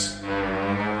simplicity.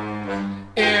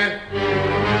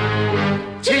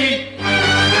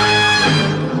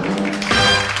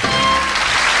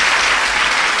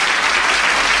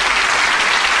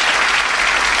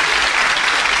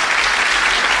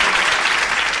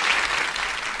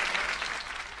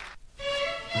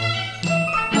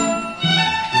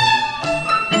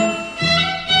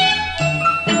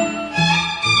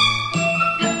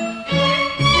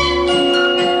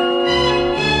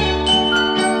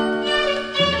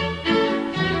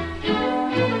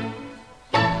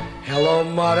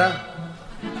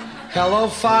 Hello,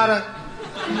 Fada.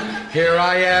 Here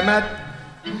I am at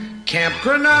Camp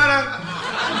Granada.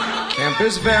 Camp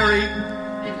is very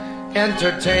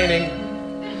entertaining,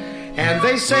 and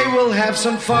they say we'll have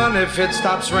some fun if it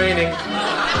stops raining.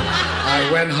 I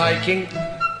went hiking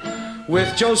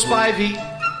with Joe Spivey.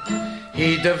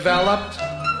 He developed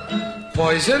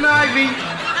poison ivy.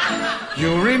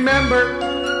 You remember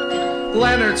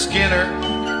Leonard Skinner?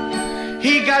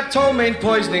 He got ptomaine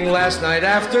poisoning last night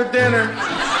after dinner.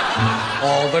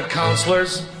 All the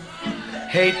counselors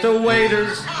hate the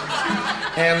waiters,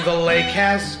 and the lake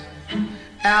has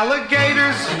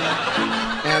alligators,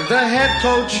 and the head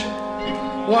coach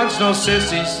wants no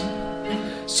sissies,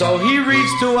 so he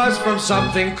reads to us from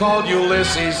something called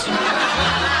Ulysses.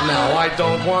 Now I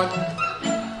don't want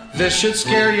this should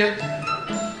scare you,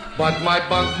 but my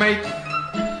bunkmate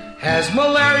has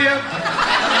malaria.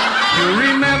 You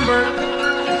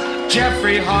remember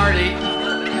Jeffrey Hardy?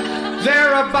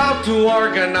 They're about to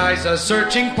organize a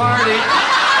searching party.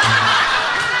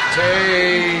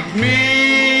 Take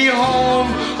me home,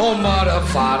 oh mother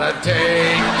fada,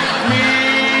 take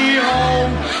me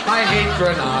home. I hate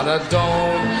Granada,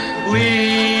 don't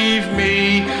leave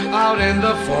me out in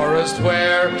the forest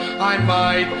where I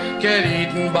might get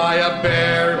eaten by a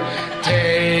bear.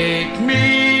 Take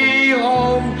me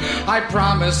home, I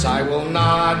promise I will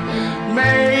not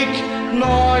make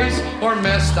noise or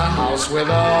mess the house with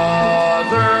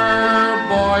other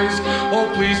boys.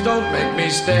 Oh, please don't make me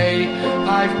stay.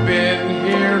 I've been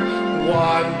here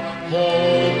one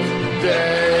whole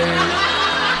day.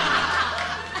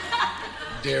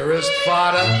 Dearest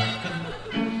Fada,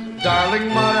 darling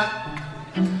mother,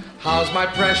 how's my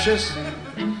precious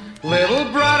little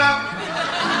brother?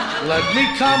 Let me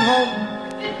come home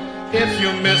if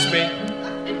you miss me.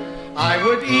 I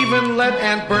would even let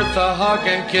Aunt Bertha hug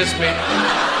and kiss me.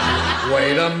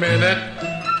 Wait a minute,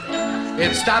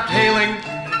 it stopped hailing.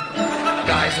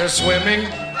 Guys are swimming,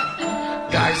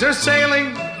 guys are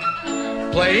sailing,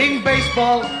 playing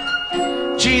baseball.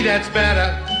 Gee, that's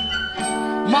better.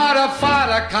 Mata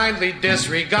fada, kindly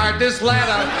disregard this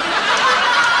letter.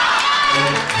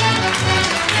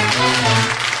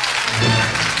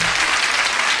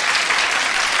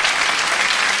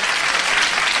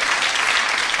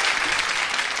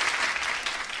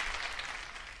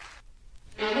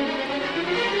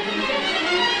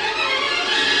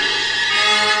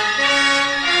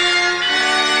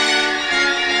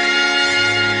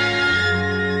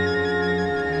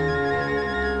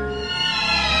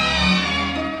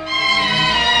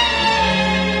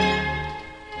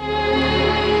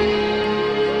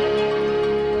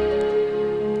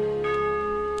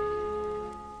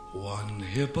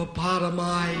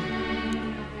 Hippopotami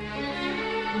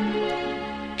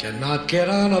cannot get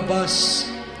on a bus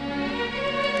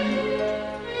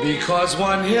because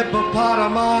one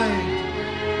hippopotami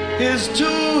is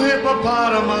too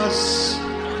hippopotamus.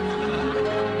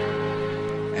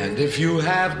 And if you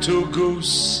have two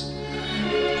goose,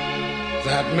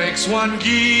 That makes one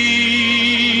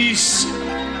geese.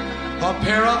 A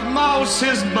pair of mouse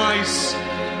is mice.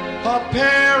 A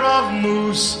pair of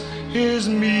moose is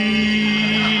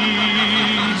meese.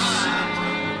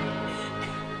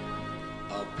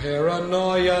 A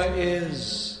paranoia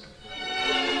is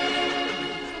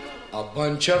a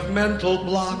bunch of mental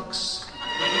blocks.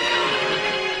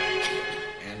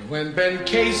 And when Ben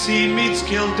Casey meets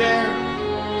Kildare,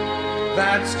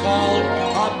 that's called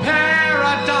a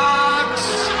paradox.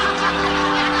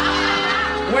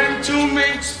 When two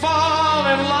minks fall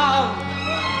in love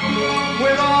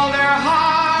with all their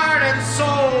heart and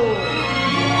soul,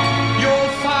 you'll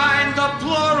find the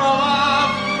plural of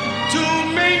two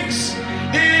minks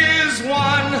is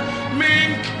one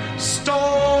mink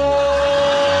stole.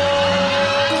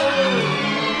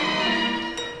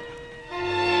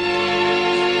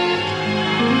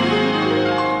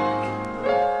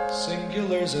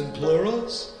 Singulars and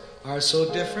plurals are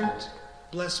so different,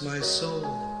 bless my soul.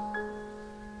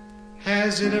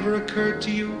 Has it ever occurred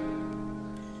to you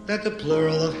that the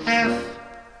plural of half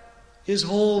is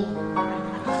whole?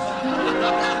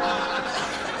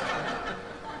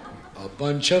 A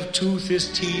bunch of tooth is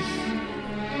teeth.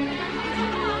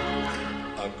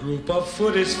 A group of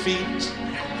foot is feet.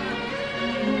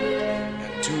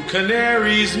 And two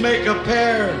canaries make a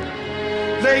pair.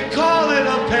 They call it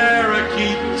a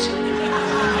parakeet.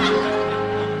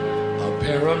 A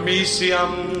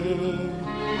paramecium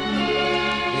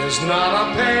is not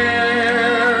a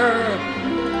pair.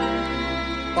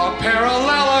 A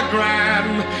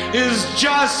parallelogram is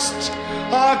just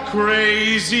a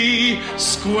crazy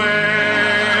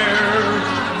square.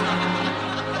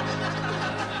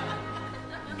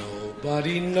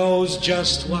 Nobody knows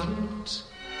just what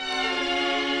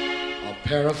a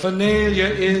paraphernalia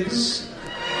is.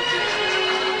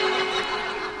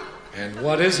 And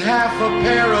what is half a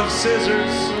pair of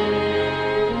scissors?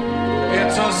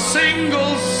 It's a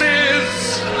single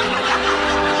sizz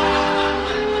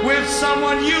with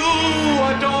someone you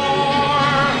adore.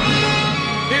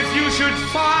 If you should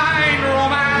find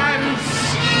romance,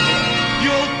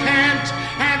 you'll pant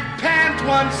and pant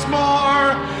once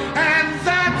more, and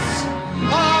that's a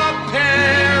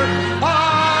pair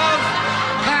of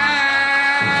pants.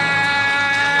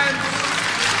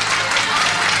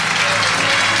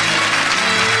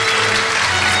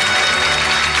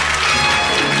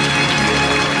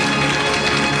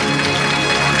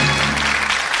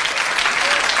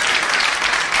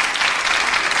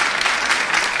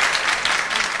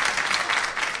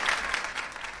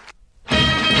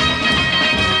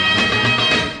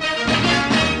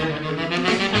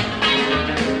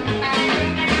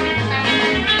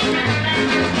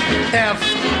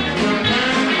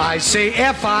 I say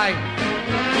F-I,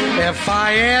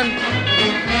 F-I-N,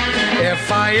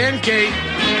 F-I-N-K,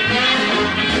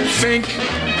 think,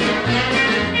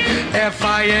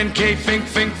 F-I-N-K, think,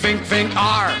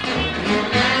 R.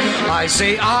 I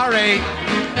say R-A,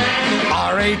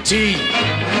 R-A-T,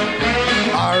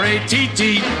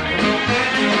 R-A-T-T,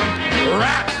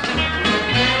 rat,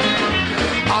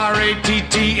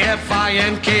 R-A-T-T,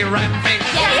 F-I-N-K, rat, think,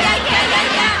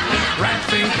 rat,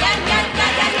 think, rat,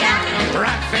 think,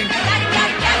 rat, think,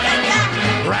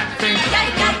 rat, think,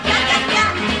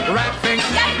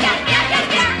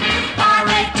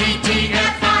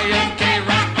 R-A-T-T-F-I-N-K,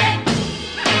 rat, think.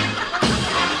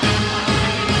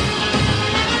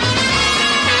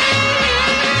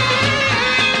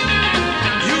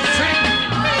 You think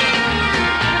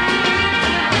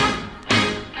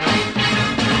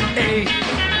A,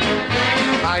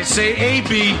 I say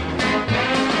A-B,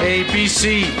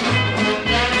 A-B-C,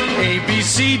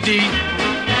 A-B-C-D,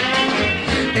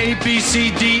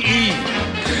 A-B-C-D-E,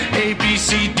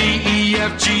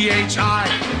 A-B-C-D-E-F-G-H-I.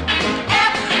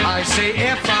 I say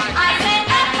F-I,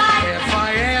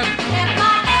 F-I-N,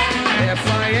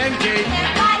 F-I-N-K,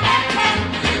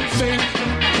 think,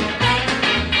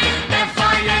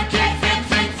 F-I-N-K, think,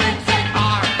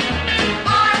 R.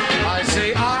 I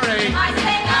say R-A,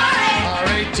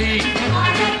 R-A-T,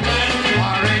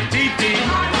 R-A-T-T,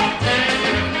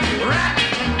 rat,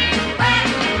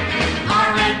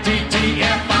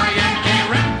 R-A-T-T-F-I-N-K,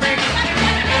 rat, think,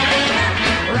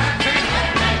 rat, think,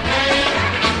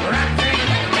 rat, think, rat,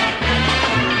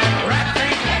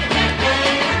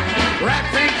 think, rat,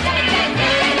 think,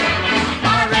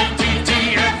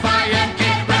 R-A-T-T-F-I-N-K.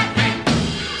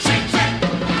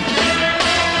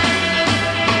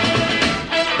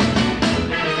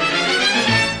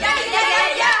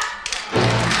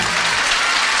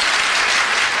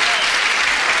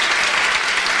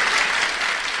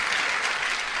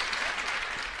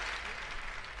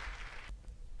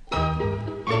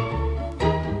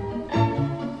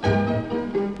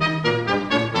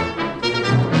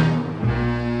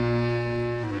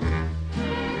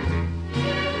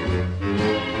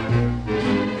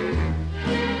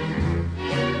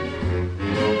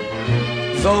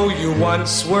 You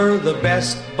once were the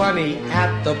best bunny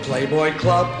at the Playboy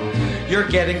Club. You're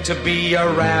getting to be a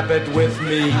rabbit with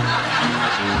me.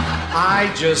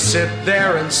 I just sit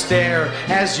there and stare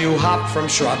as you hop from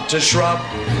shrub to shrub.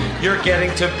 You're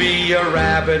getting to be a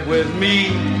rabbit with me.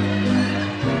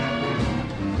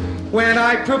 When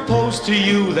I proposed to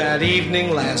you that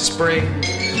evening last spring,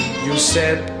 you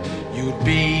said you'd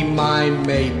be my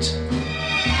mate.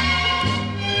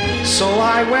 So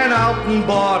I went out and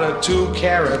bought a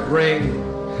 2-carat ring,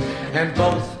 and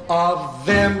both of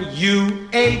them you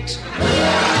ate.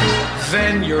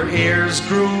 Then your ears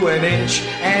grew an inch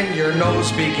and your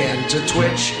nose began to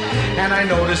twitch, and I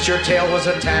noticed your tail was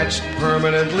attached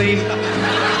permanently.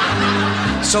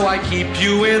 So I keep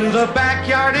you in the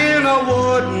backyard in a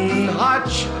wooden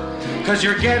hutch, 'cause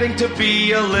you're getting to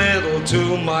be a little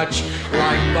too much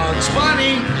like Bugs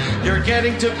Bunny. You're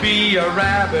getting to be a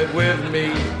rabbit with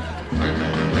me.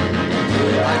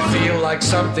 I feel like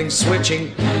something's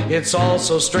switching. It's all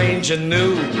so strange and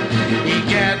new.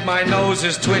 Egad, my nose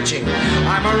is twitching.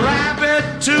 I'm a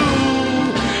rabbit too.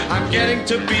 I'm getting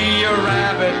to be a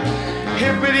rabbit.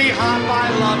 Hippity hop, I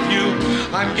love you.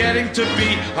 I'm getting to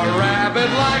be a rabbit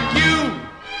like you.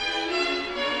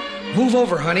 Move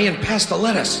over, honey, and pass the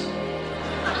lettuce.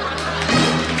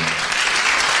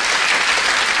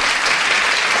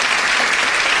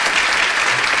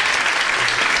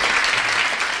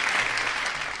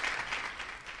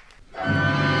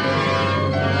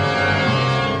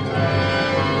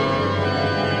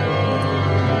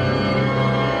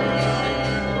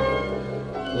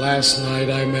 Last night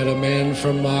I met a man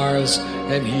from Mars,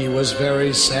 and he was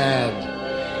very sad.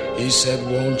 He said,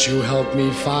 "Won't you help me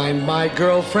find my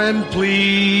girlfriend,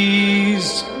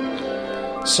 please?"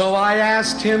 So I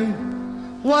asked him,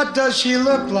 "What does she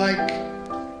look like?"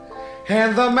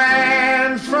 And the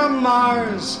man from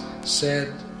Mars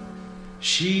said,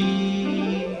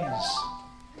 "She's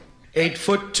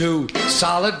 8'2",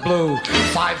 solid blue,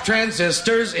 5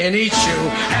 transistors in each shoe.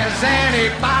 Has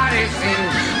anybody seen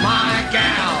my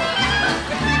gal?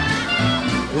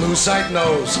 Lucite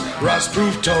nose,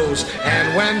 rust-proof toes,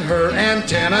 and when her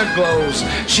antenna glows,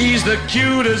 she's the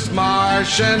cutest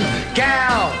Martian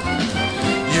gal.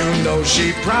 You know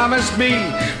she promised me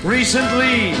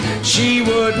recently she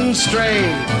wouldn't stray,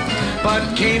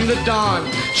 but came the dawn,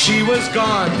 she was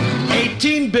gone,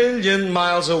 18 billion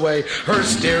miles away. Her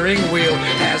steering wheel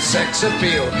has sex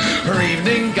appeal. Her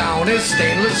evening gown is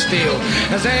stainless steel.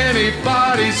 Has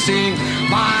anybody seen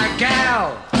my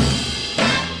gal?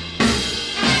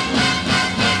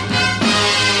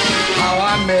 How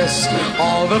I miss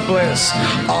all the bliss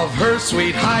of her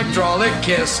sweet hydraulic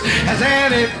kiss. Has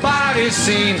anybody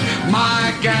seen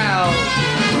my gal?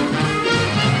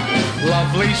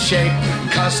 Lovely shape,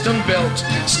 custom built.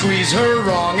 Squeeze her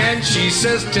wrong and she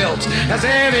says tilt. Has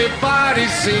anybody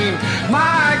seen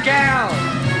my gal?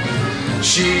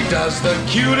 She does the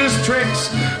cutest tricks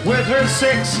with her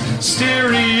 6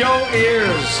 stereo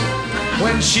ears.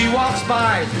 When she walks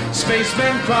by,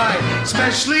 spacemen cry,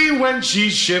 especially when she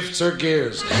shifts her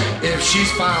gears. If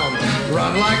she's found,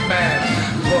 run like mad,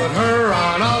 put her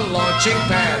on a launching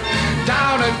pad,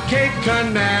 down at Cape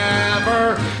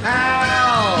Canaveral,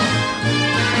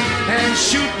 and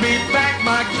shoot me back,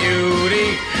 my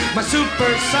cutie, my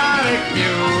supersonic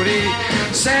beauty.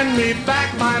 Send me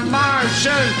back my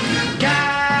Martian gal.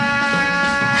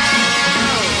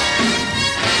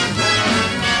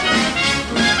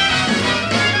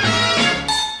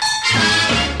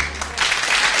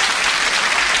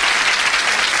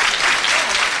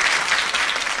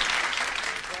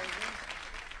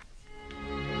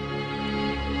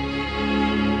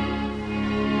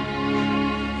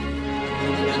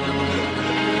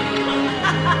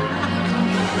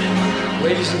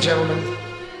 Ladies and gentlemen,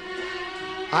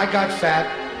 I got fat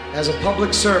as a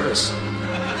public service.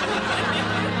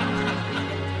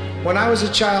 When I was a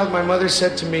child, my mother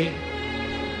said to me,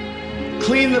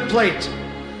 "Clean the plate,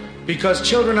 because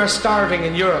children are starving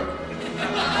in Europe."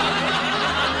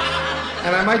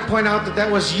 And I might point out that that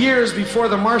was years before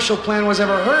the Marshall Plan was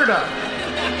ever heard of.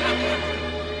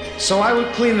 So I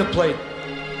would clean the plate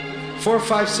 4,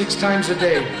 5, 6 times a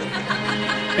day,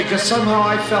 because somehow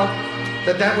I felt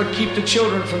that that would keep the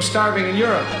children from starving in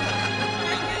Europe.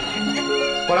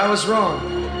 But I was wrong.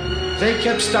 They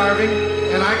kept starving,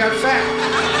 and I got fat.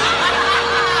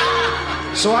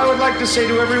 So I would like to say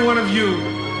to every one of you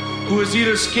who is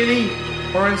either skinny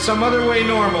or in some other way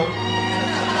normal,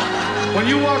 when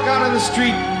you walk out on the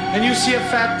street and you see a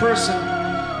fat person,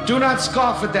 do not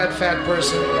scoff at that fat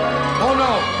person. Oh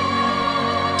no.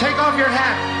 Take off your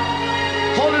hat.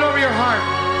 Hold it over your heart.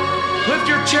 Lift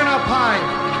your chin up high.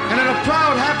 And in a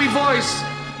proud, happy voice,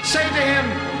 say to him,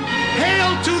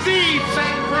 Hail to thee,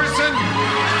 fat person!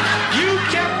 You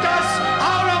kept us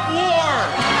out of war!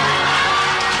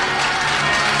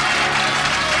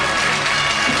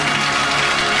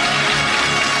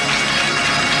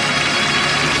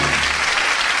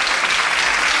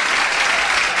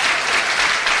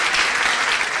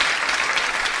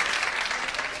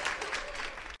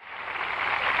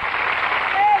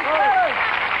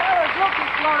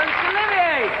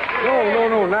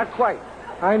 No, not quite.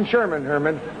 I'm Sherman,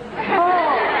 Herman.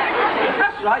 Oh,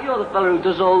 that's right. You're the fellow who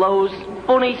does all those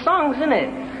funny songs, isn't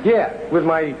it? Yeah, with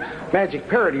my magic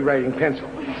parody writing pencil.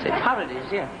 Say parodies,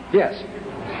 yeah. Yes.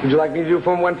 Would you like me to do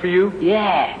one for you?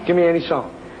 Yeah. Give me any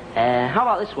song. How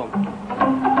about this one?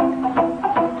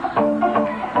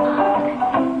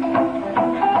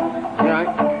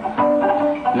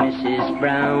 Mrs.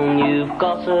 Brown, you've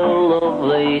got a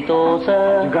lovely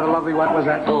daughter. You've got a lovely, what was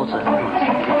that? Daughter.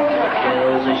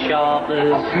 Girls as sharp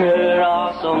as her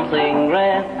are something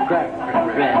rare.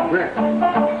 Rare.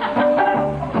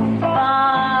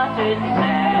 But it's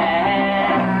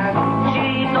sad, she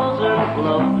doesn't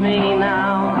love me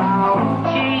now.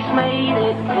 She's made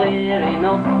it clear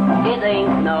enough, it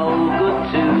ain't no good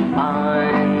to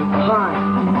find.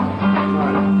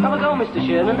 Fine. Have a go, Mr.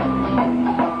 Sherman.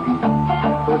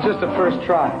 Well, it's just the first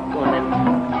try. Go on then.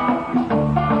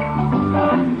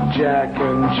 Jack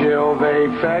and Jill, they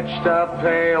fetched a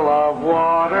pail of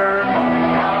water.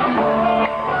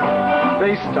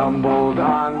 They stumbled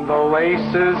on the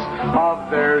laces of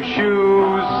their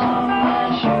shoes.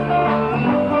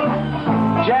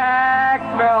 Jack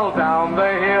fell down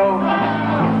the hill.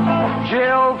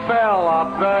 Jill fell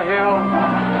up the hill.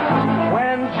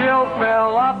 When Jill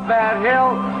fell up that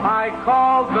hill, I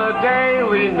called the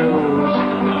Daily News.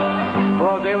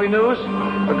 Hello, Daily News?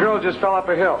 The girl just fell up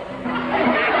a hill.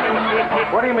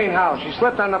 What do you mean, how? She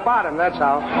slipped on the bottom, that's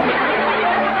how.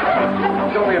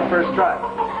 It's only a first try.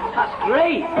 That's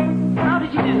great. How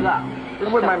did you do that?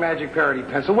 With my magic parody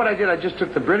pencil. What I did, I just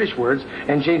took the British words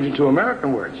and changed them to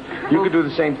American words. You could do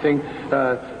the same thing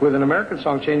with an American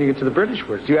song, changing it to the British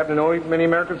words. Do you happen to know many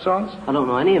American songs? I don't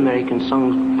know any American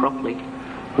songs properly.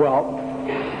 Well,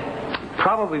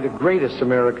 probably the greatest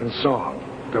American song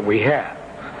that we have.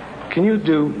 Can you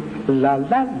do La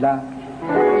La La?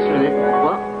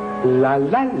 What? La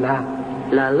La La.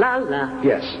 La La La.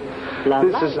 Yes. La,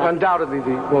 this la, is la. undoubtedly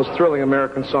the most thrilling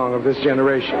American song of this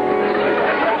generation.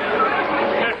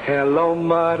 Hello,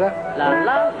 mother. La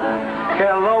La La.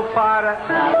 Hello, father.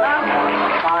 La La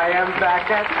La. I am back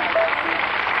at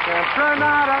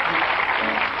Granada,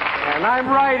 and I'm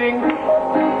writing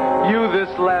you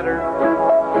this letter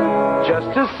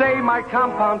just to say my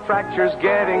compound fracture's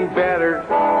getting better.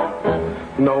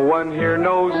 No one here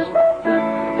knows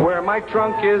where my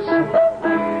trunk is,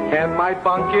 and my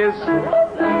bunk is,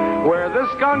 where the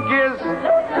skunk is,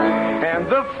 and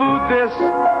the food this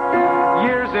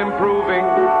year's improving.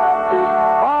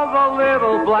 All the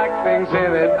little black things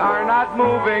in it are not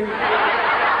moving.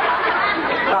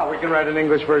 Now, we can write an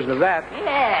English version of that.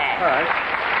 Yeah. All right.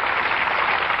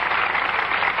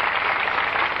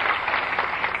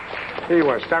 Here you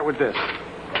are. Start with this.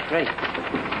 Great.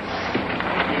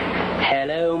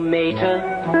 Hello, mater.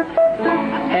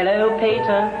 Hello,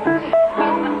 pater.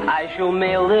 I shall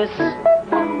mail this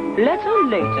letter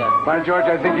later. By George,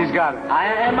 I think he's got it. I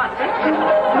am at it.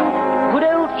 Good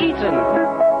old Eton.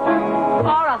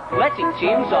 Our athletic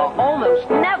teams are almost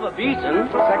never beaten.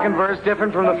 Second verse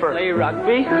different from the first. Play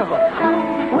rugby.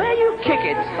 Where you kick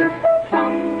it.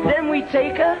 Then we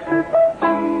take a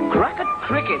crack at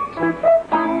cricket.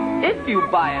 If you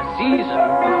buy a season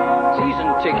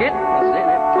ticket,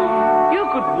 you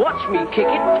could watch me kick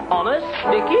it on a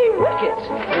sticky wicket.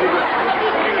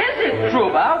 Is it true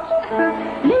about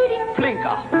Lady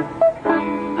Plinker?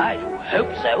 I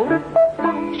hope so.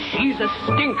 She's a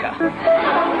stinker.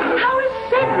 How is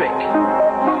Cedric?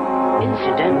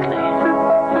 Incidentally,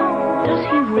 does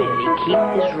he really keep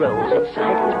his rolls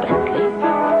inside his Bentley?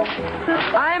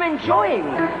 I am enjoying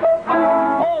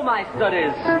all my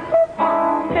studies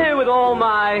here with all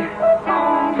my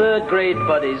third grade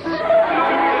buddies.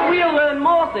 We'll learn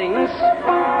more things,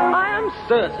 I am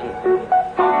certain,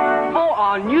 for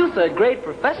our new third grade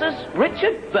professors,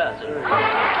 Richard Burton.